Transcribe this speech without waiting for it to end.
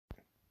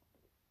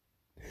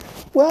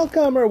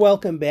Welcome or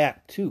welcome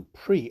back to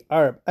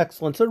Pre-Arb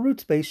Excellence, a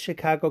roots-based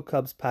Chicago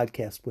Cubs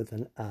podcast with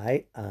an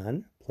eye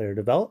on player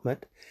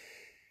development.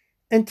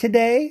 And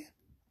today,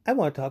 I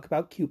want to talk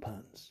about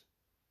coupons.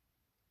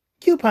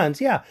 Coupons,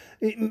 yeah.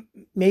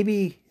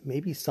 Maybe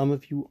some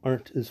of you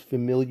aren't as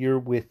familiar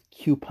with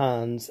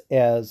coupons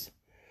as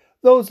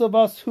those of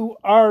us who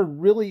are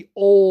really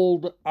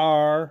old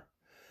are.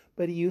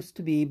 But it used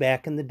to be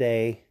back in the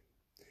day,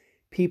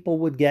 people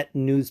would get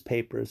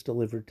newspapers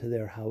delivered to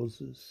their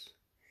houses.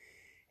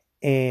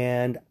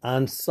 And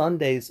on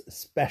Sundays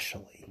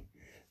especially,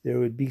 there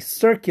would be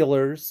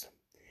circulars.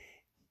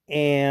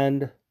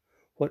 And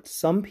what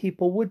some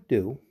people would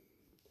do,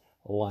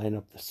 line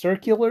up the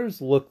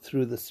circulars, look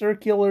through the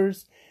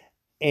circulars,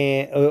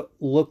 and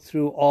look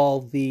through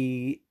all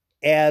the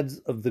ads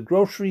of the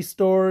grocery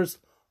stores,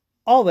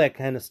 all that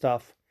kind of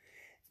stuff,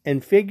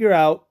 and figure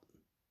out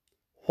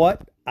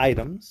what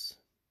items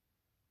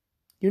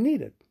you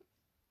needed.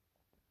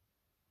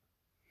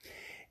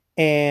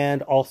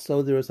 And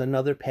also there was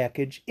another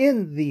package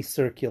in the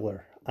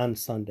circular on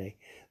Sunday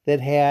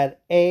that had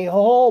a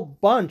whole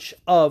bunch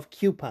of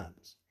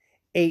coupons.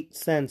 8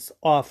 cents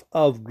off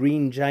of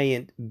Green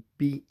Giant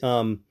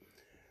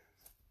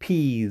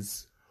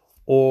peas,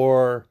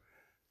 or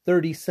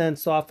 30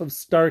 cents off of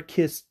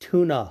Star-Kissed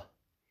tuna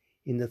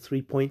in the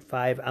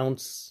 3.5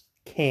 ounce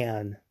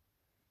can.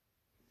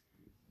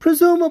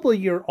 Presumably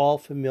you're all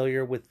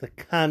familiar with the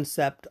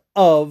concept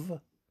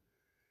of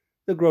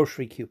the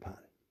grocery coupon.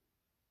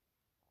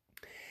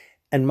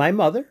 And my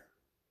mother,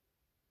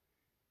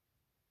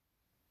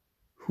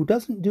 who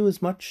doesn't do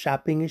as much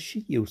shopping as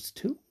she used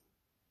to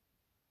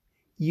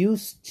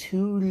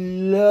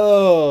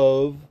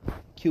love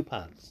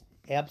coupons.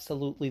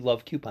 Absolutely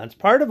love coupons.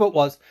 Part of it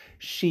was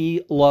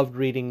she loved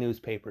reading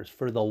newspapers.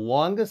 For the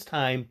longest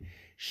time,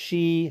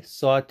 she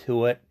saw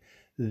to it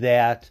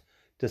that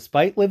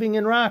despite living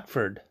in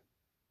Rockford,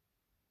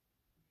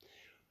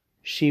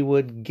 she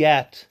would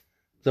get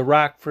the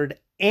Rockford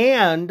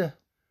and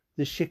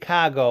the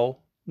Chicago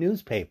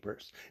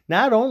newspapers.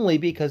 Not only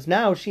because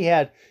now she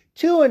had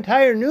 2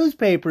 entire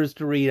newspapers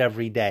to read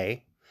every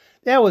day.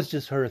 That was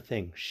just her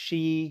thing.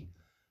 She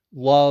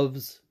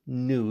loves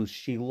news.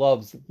 She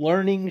loves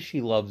learning.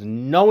 She loves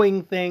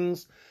knowing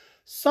things.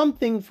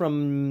 Something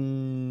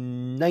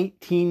from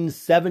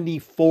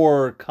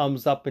 1974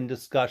 comes up in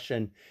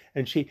discussion.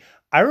 And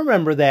I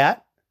remember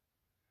that.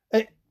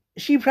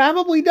 She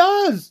probably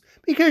does,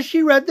 because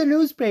she read the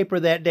newspaper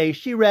that day.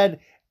 She read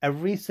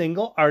every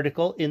single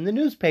article in the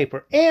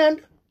newspaper.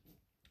 And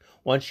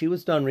once she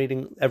was done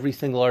reading every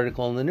single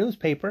article in the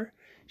newspaper,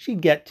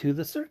 she'd get to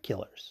the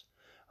circulars.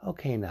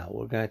 Okay, now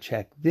we're going to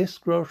check this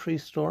grocery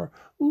store.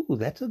 Ooh,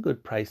 that's a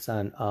good price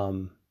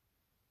on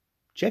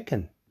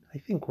chicken. I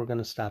think we're going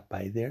to stop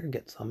by there and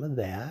get some of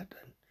that.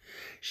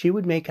 She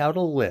would make out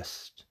a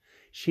list.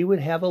 She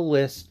would have a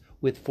list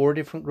with 4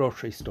 different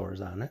grocery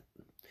stores on it.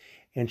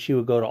 And she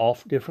would go to all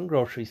different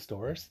grocery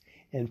stores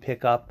and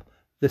pick up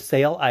the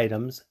sale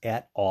items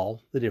at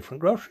all the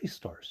different grocery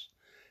stores.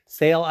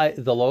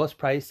 The lowest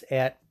price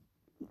at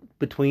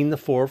between the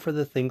 4 for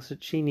the things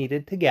that she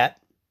needed to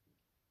get.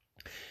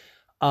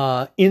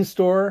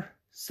 In-store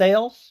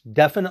sales,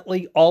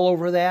 definitely all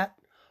over that.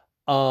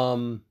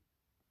 Bring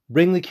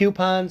the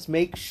coupons.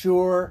 Make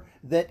sure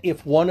that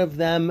if one of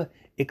them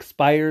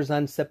expires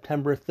on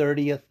September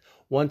 30th,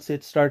 once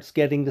it starts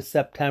getting to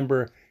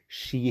September,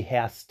 she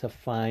has to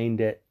find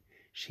it.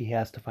 She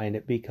has to find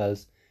it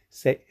because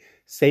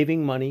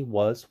saving money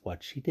was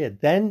what she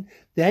did. Then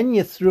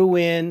you threw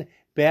in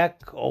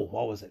back,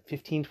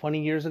 15,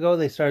 20 years ago,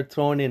 they started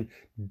throwing in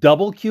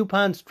double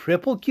coupons,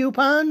 triple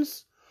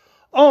coupons.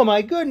 Oh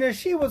my goodness,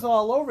 she was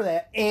all over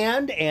that.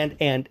 And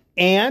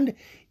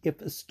if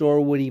the store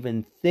would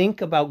even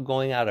think about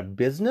going out of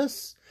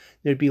business,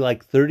 there'd be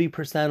like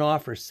 30%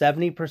 off or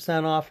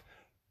 70% off.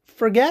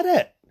 Forget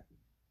it.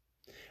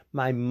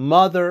 My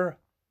mother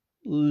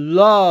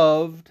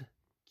loved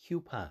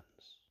coupons.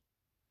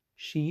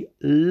 She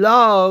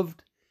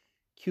loved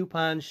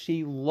coupons.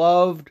 She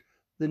loved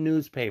the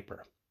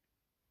newspaper.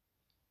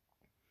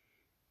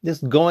 This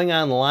going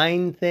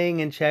online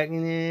thing and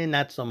checking,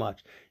 not so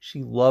much.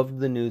 She loved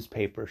the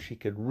newspaper. She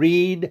could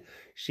read.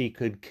 She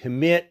could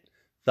commit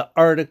the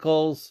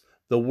articles,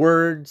 the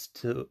words,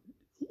 to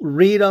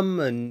read them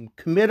and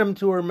commit them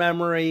to her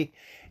memory.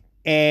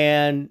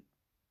 And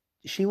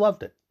she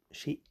loved it.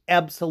 She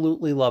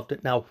absolutely loved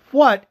it. Now,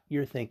 what,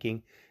 you're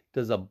thinking,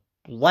 does a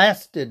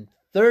blasted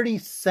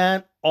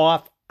 30-cent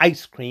off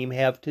ice cream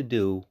have to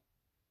do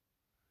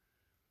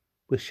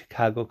with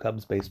Chicago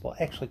Cubs baseball?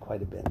 Actually,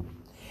 quite a bit.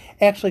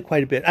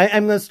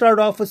 I'm going to start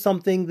off with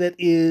something that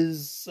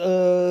is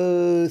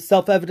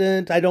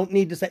self-evident. I don't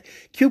need to say.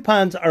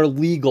 Coupons are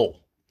legal.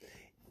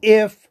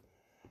 If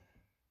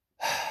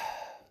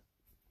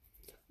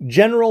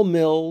General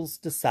Mills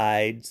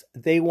decides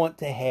they want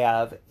to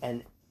have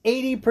an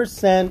 80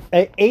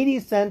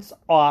 cents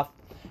off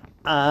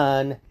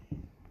on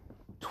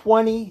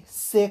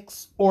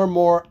 26 or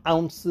more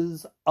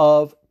ounces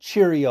of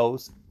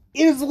Cheerios,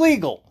 it is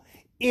legal.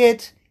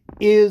 It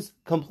is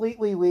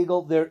completely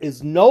legal. There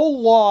is no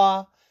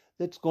law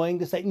that's going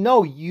to say,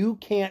 no, you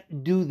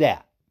can't do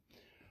that.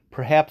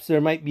 Perhaps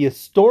there might be a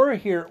store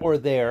here or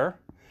there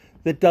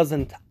that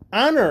doesn't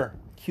honor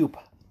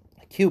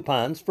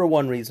coupons for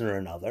one reason or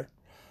another.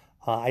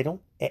 I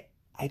don't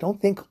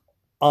think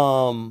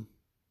Aldi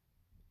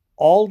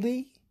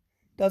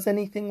does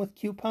anything with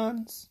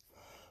coupons,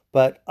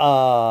 but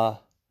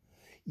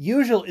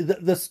usually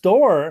the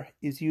store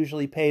is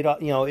usually paid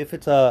off. If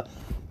it's a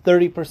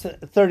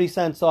 30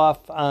 cents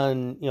off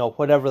on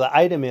whatever the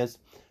item is,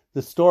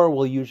 the store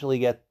will usually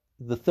get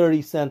the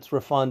 30 cents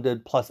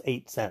refunded plus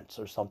 8 cents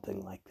or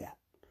something like that.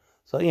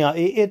 So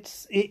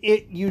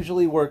it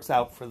usually works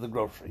out for the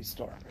grocery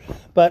store.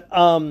 But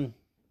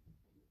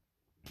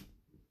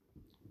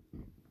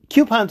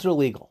coupons are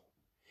legal.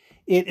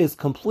 It is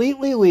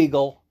completely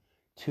legal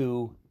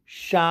to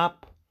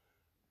shop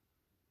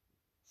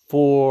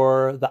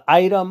for the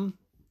item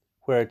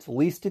where it's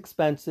least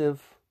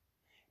expensive,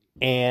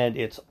 and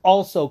it's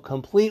also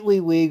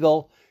completely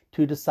legal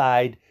to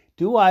decide,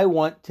 do I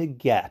want to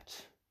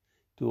get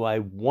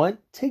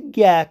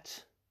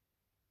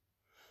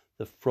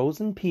the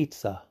frozen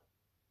pizza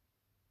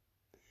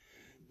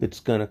that's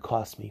going to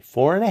cost me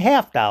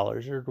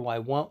 $4.50, or do I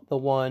want the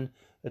one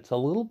that's a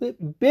little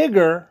bit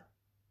bigger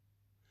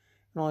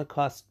and only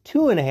costs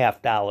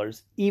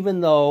 $2.50,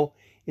 even though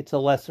it's a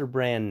lesser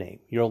brand name?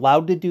 You're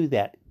allowed to do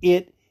that.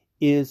 It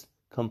is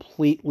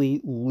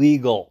completely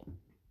legal.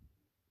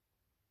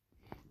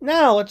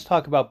 Now let's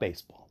talk about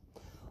baseball.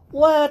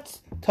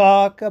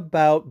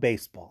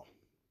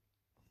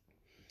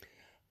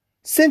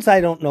 Since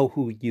I don't know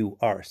who you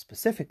are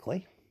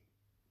specifically,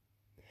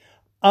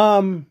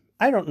 I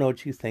don't know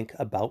what you think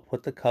about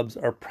what the Cubs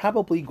are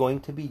probably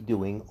going to be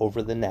doing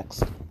over the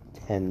next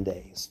 10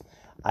 days.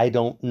 I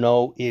don't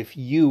know if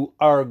you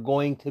are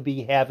going to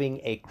be having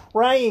a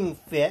crying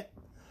fit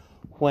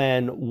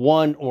when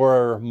one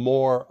or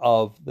more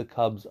of the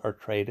Cubs are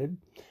traded,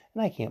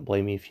 and I can't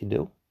blame you if you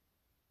do.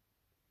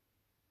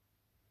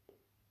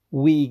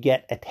 We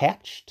get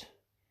attached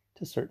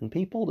to certain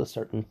people, to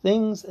certain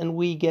things, and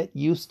we get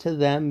used to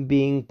them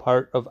being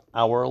part of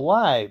our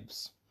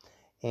lives.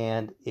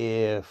 And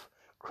if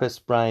Kris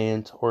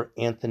Bryant or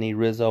Anthony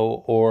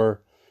Rizzo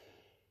or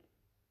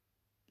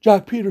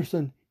Joc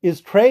Pederson is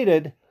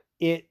traded,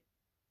 it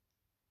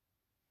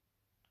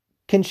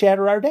can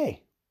shatter our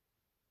day.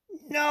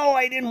 No,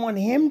 I didn't want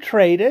him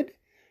traded.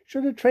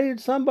 Should have traded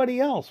somebody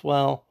else.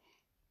 Well,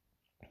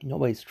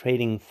 nobody's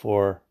trading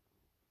for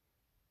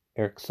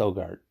Eric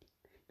Sogard.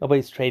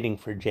 Nobody's trading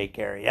for Jake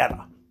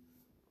Arrieta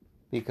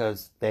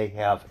because they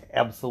have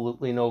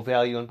absolutely no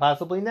value and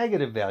possibly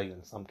negative value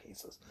in some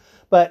cases.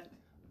 But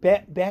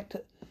back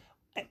to,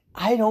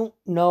 I don't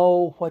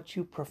know what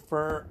you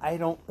prefer.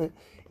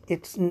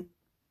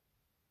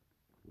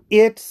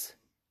 It's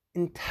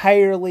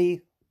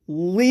entirely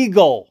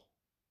legal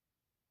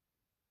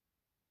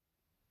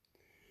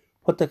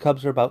what the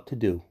Cubs are about to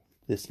do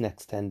this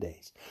next 10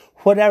 days.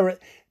 Whatever,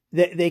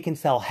 they can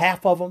sell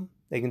half of them.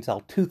 They can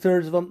sell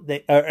 2/3 of them.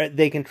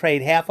 They can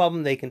trade half of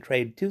them. They can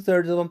trade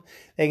 2/3 of them.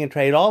 They can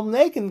trade all of them.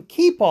 They can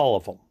keep all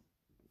of them.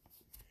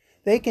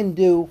 They can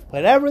do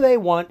whatever they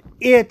want.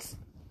 It's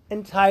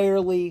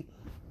entirely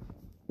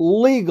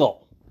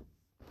legal,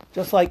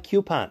 just like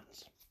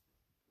coupons.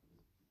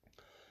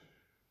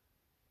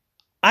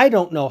 I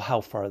don't know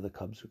how far the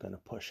Cubs are going to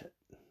push it.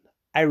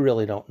 I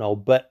really don't know,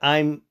 but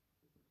I'm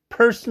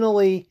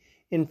personally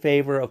in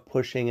favor of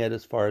pushing it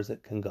as far as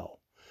it can go.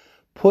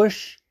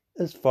 Push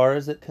as far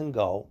as it can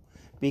go,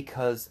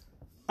 because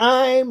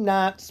I'm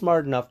not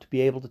smart enough to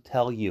be able to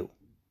tell you.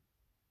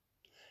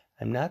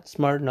 I'm not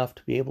smart enough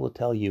to be able to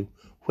tell you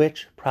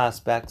which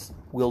prospects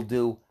will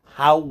do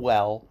how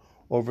well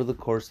over the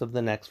course of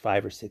the next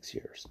 5 or 6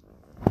 years.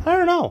 I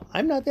don't know.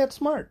 I'm not that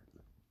smart.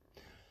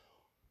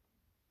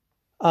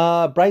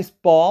 Bryce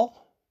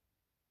Ball,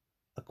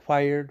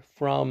 acquired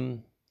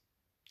from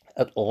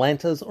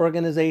Atlanta's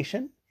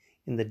organization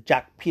in the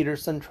Joc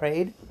Pederson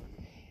trade,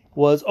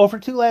 was 0 for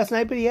 2 last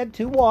night, but he had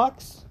 2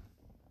 walks.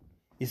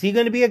 Is he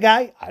going to be a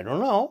guy? I don't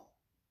know.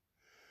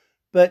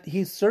 But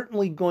he's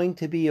certainly going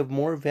to be of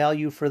more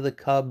value for the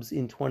Cubs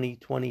in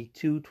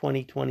 2022,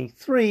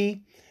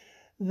 2023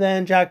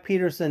 than Joc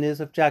Pederson is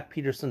if Joc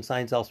Pederson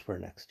signs elsewhere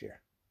next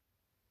year.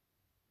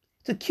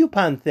 It's a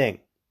coupon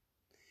thing.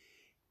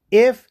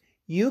 If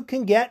you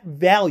can get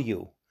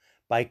value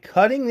by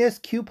cutting this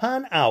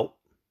coupon out,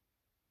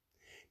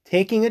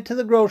 taking it to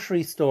the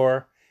grocery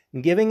store,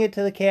 and giving it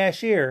to the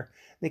cashier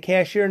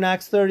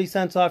knocks 30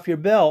 cents off your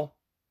bill,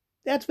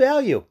 that's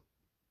value.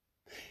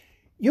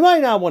 You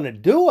might not want to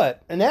do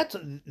it, and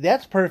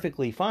that's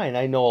perfectly fine.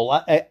 I know a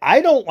lot.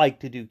 I don't like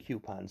to do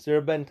coupons. There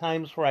have been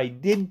times where I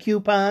did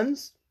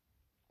coupons,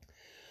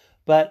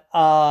 but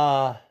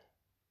I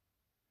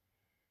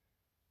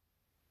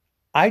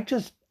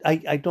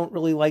don't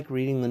really like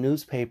reading the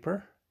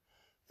newspaper.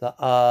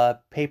 The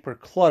paper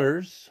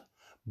clutters.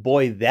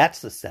 Boy,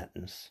 that's a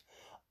sentence.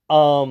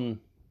 And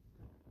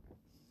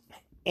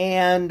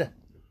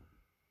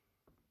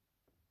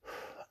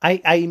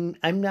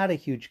I'm not a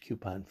huge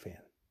coupon fan.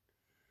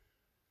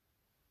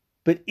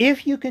 But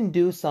if you can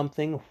do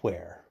something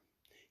where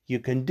you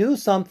can do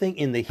something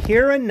in the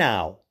here and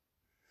now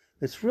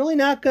that's really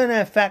not going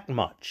to affect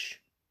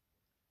much.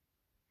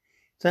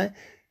 So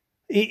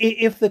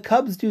if the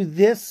Cubs do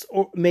this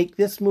or make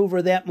this move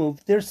or that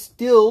move, they're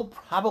still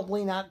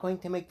probably not going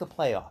to make the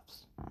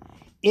playoffs.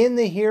 In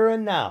the here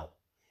and now,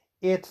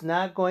 it's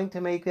not going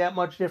to make that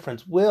much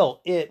difference.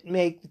 Will it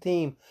make the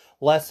team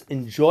less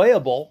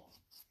enjoyable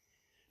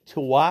to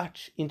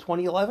watch in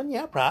 2011?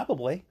 Yeah,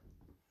 probably.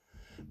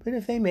 But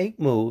if they make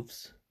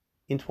moves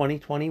in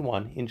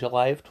 2021, in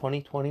July of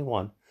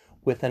 2021,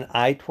 with an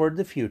eye toward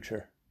the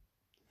future,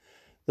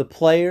 the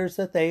players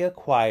that they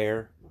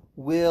acquire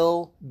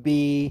will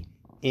be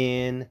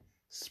in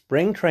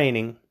spring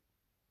training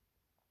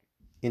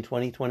in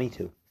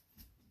 2022.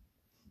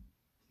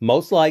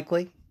 Most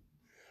likely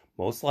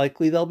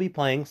they'll be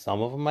playing.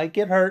 Some of them might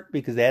get hurt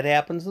because that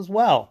happens as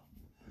well.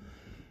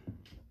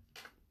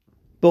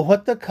 But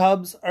what the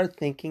Cubs are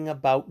thinking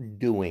about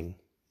doing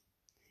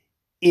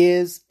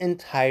is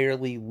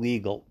entirely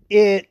legal.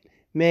 It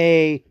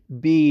may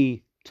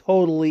be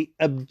totally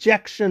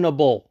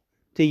objectionable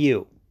to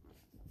you.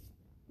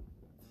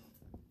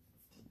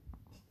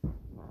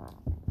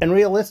 And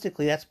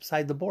realistically, that's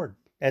beside the board.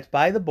 That's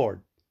by the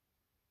board.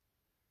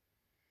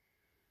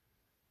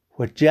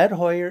 What Jed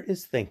Hoyer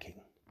is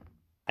thinking,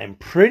 I'm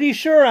pretty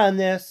sure on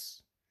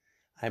this.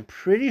 I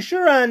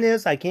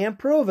can't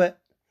prove it.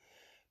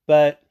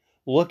 But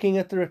looking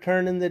at the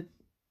return in the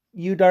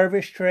Yu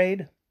Darvish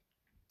trade,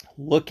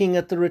 looking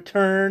at the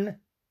return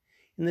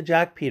in the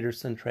Jock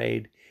Peterson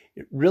trade,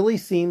 it really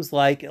seems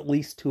like, at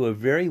least to a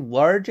very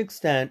large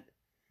extent,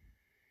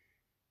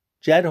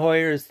 Jed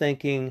Hoyer is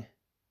thinking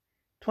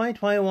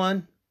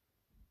 2021,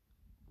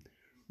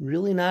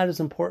 really not as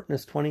important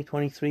as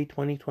 2023,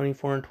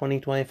 2024, and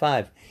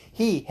 2025.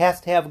 He has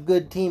to have a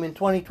good team in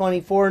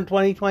 2024 and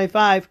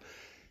 2025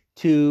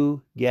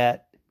 to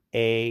get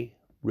a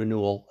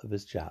renewal of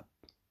his job.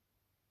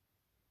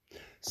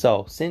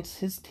 So, since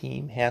his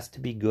team has to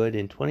be good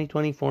in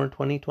 2024 and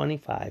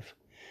 2025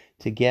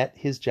 to get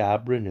his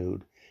job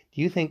renewed,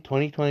 do you think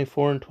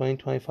 2024 and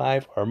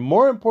 2025 are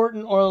more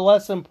important or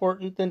less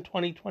important than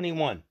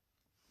 2021?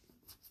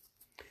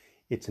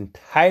 It's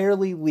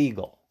entirely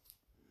legal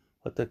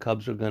what the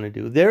Cubs are going to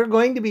do. There are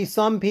going to be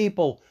some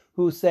people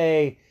who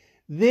say,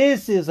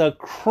 this is a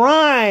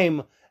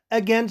crime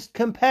against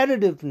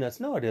competitiveness.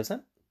 No, it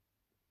isn't.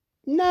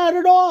 Not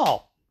at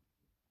all.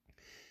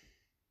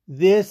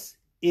 This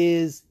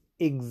is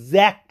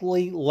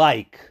exactly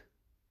like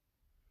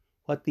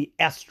what the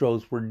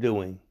Astros were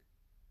doing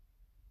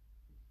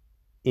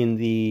in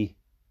the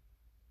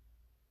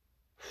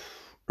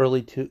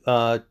early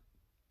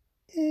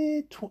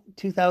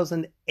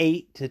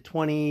 2008 to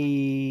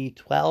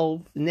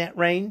 2012, in that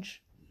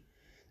range.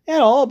 They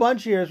had a whole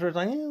bunch of years where it's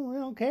like, we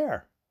don't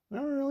care. We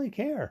don't really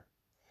care.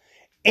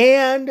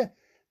 And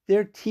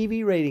their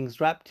TV ratings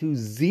dropped to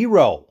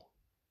zero.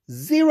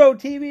 Zero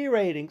TV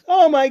ratings.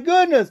 Oh my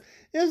goodness.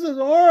 This is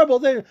horrible.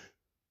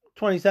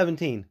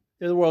 2017.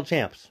 They're the world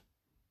champs.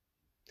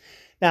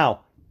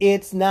 Now,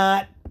 it's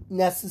not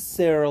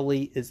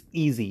necessarily as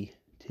easy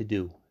to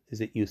do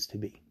as it used to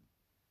be.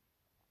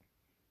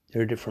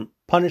 There are different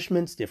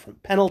punishments,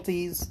 different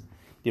penalties,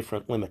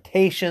 different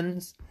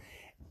limitations.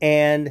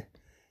 And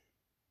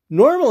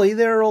normally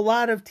there are a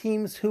lot of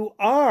teams who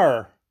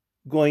are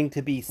going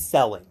to be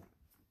selling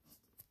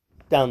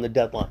down the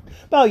deadline.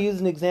 But I'll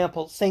use an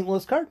example, St.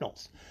 Louis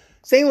Cardinals.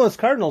 St. Louis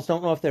Cardinals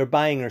don't know if they're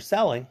buying or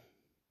selling.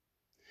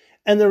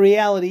 And the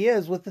reality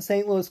is, with the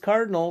St. Louis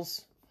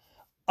Cardinals,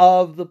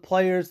 of the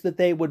players that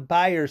they would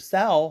buy or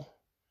sell,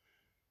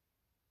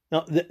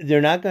 no,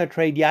 they're not going to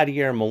trade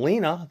Yadier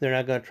Molina. They're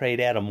not going to trade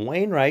Adam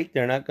Wainwright.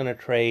 They're not going to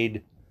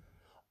trade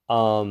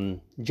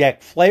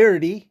Jack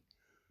Flaherty.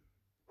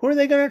 Who are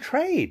they going to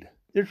trade?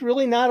 There's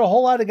really not a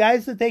whole lot of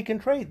guys that they can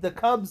trade. The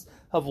Cubs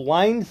have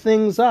lined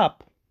things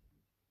up.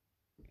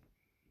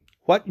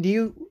 What do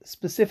you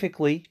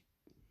specifically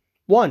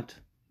want?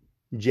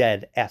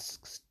 Jed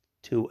asks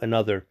to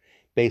another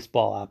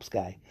baseball ops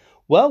guy.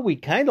 Well, we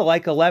kind of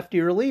like a lefty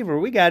reliever.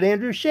 We got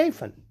Andrew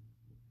Chafin.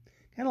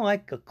 Kind of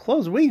like a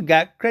closer. We've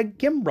got Craig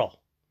Kimbrell.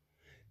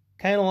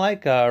 Kind of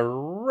like a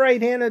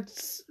right-handed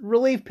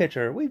relief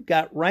pitcher. We've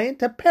got Ryan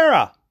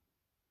Tepera.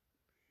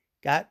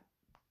 Got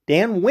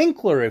Dan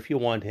Winkler if you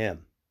want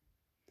him.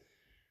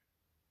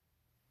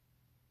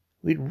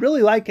 We'd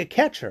really like a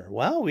catcher.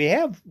 Well, we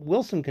have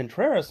Wilson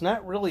Contreras,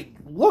 not really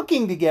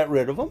looking to get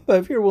rid of him, but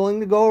if you're willing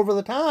to go over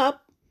the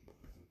top,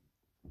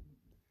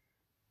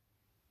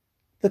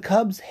 the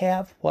Cubs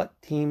have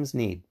what teams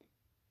need.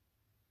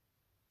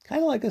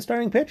 Kind of like a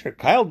starting pitcher.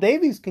 Kyle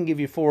Davies can give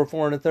you 4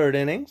 1/3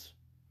 innings,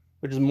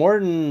 which is more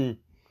than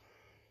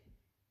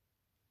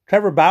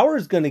Trevor Bauer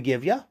is going to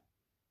give you.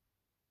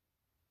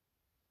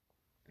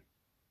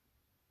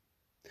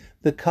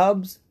 The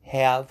Cubs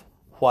have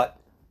what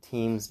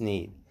teams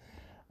need.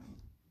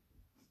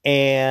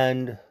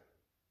 And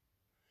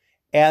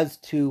as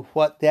to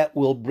what that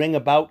will bring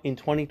about in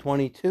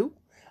 2022,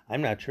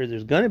 I'm not sure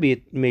there's going to be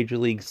a Major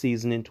League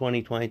season in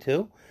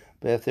 2022,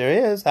 But if there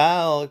is,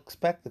 I'll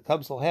expect the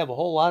Cubs will have a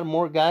whole lot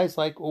more guys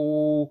like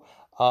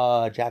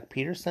Jack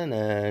Peterson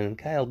and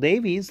Kyle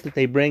Davies that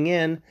they bring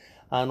in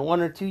on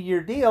 1 or 2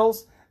 year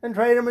deals and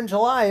trade them in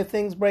July if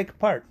things break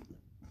apart.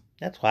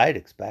 That's what I'd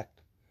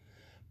expect.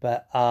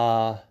 But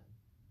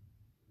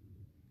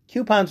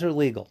coupons are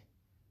legal.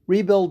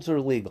 Rebuilds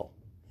are legal.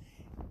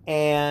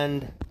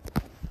 And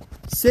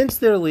since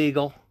they're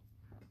legal,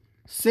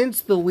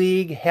 since the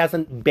league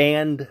hasn't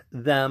banned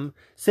them,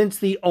 since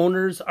the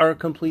owners are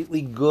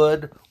completely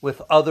good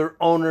with other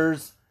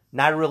owners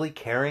not really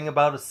caring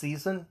about a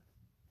season,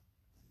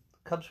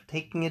 the Cubs are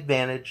taking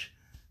advantage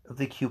of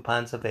the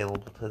coupons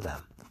available to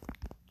them.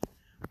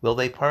 Will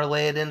they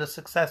parlay it into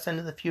success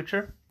into the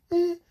future?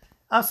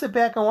 I'll sit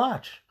back and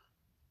watch.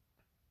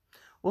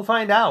 We'll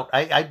find out.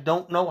 I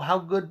don't know how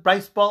good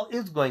Bryce Ball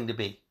is going to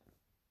be.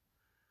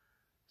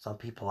 Some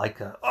people like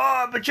to,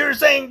 but you're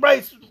saying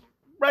Bryce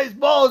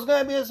Ball is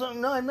going to be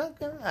something. No, I'm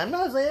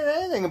not saying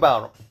anything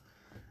about him.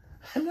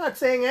 I'm not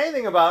saying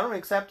anything about him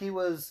except he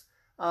was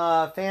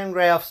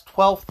Fangraph's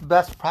 12th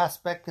best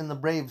prospect in the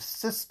Braves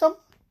system.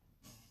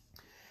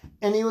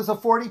 And he was a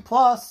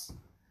 40+.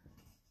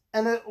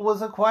 And it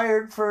was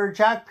acquired for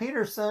Jack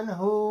Peterson,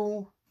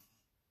 who,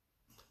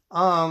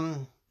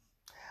 I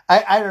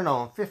don't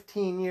know,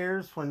 15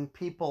 years when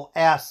people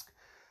ask,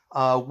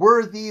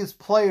 were these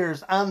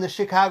players on the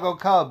Chicago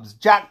Cubs?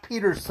 Jack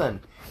Peterson.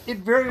 It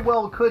very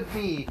well could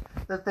be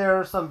that there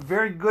are some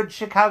very good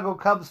Chicago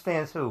Cubs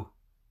fans who,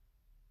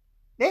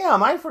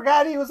 damn, I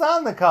forgot he was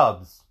on the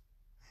Cubs.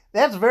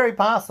 That's very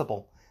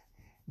possible.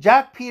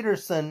 Jack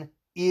Peterson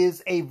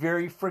is a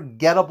very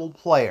forgettable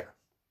player.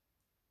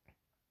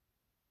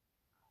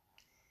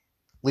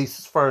 At least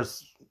as far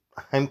as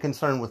I'm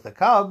concerned with the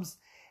Cubs.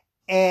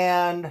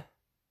 And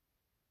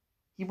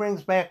he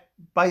brings back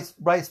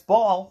Bryce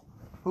Ball,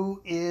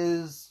 who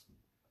is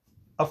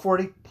a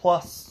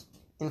 40+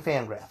 in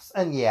Fangraphs.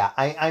 And yeah,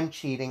 I'm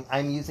cheating.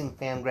 I'm using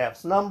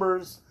Fangraphs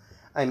numbers.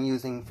 I'm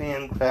using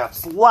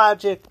Fangraphs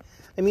logic.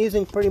 I'm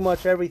using pretty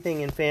much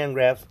everything in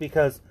Fangraphs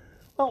because,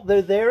 well,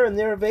 they're there and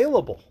they're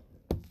available.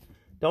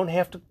 Don't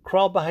have to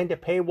crawl behind a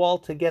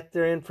paywall to get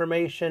their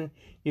information.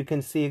 You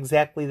can see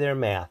exactly their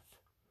math.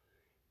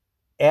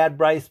 Add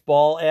Bryce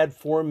Ball, add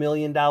 $4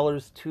 million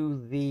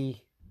to the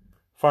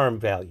farm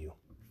value.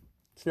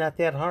 It's not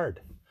that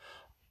hard.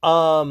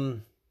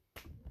 Coupons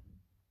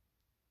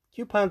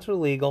are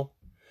legal.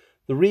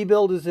 The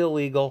rebuild is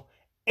illegal.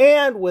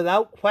 And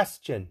without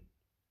question,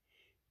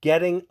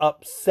 getting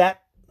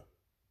upset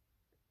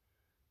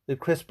that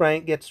Kris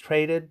Bryant gets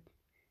traded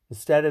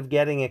instead of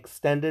getting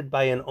extended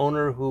by an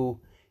owner who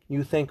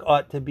you think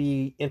ought to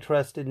be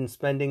interested in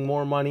spending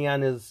more money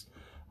on his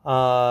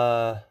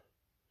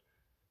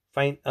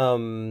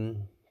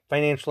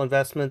financial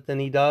investment than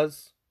he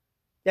does,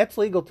 that's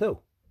legal too.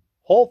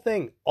 Whole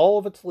thing, all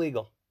of it's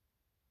legal.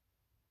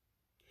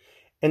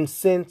 And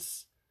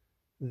since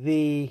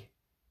the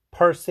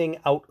parsing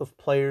out of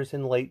players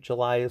in late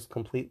July is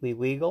completely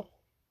legal,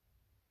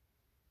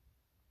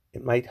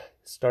 it might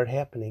start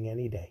happening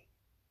any day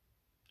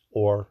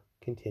or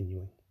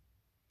continuing.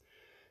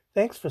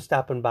 Thanks for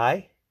stopping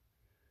by.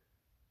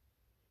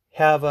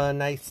 Have a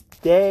nice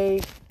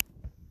day.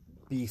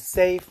 Be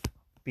safe.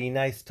 Be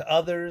nice to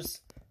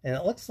others. And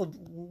it looks a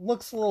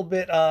little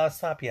bit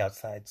sloppy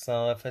outside.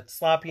 So if it's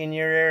sloppy in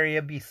your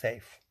area, be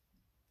safe.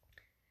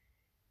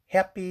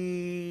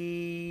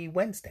 Happy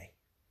Wednesday.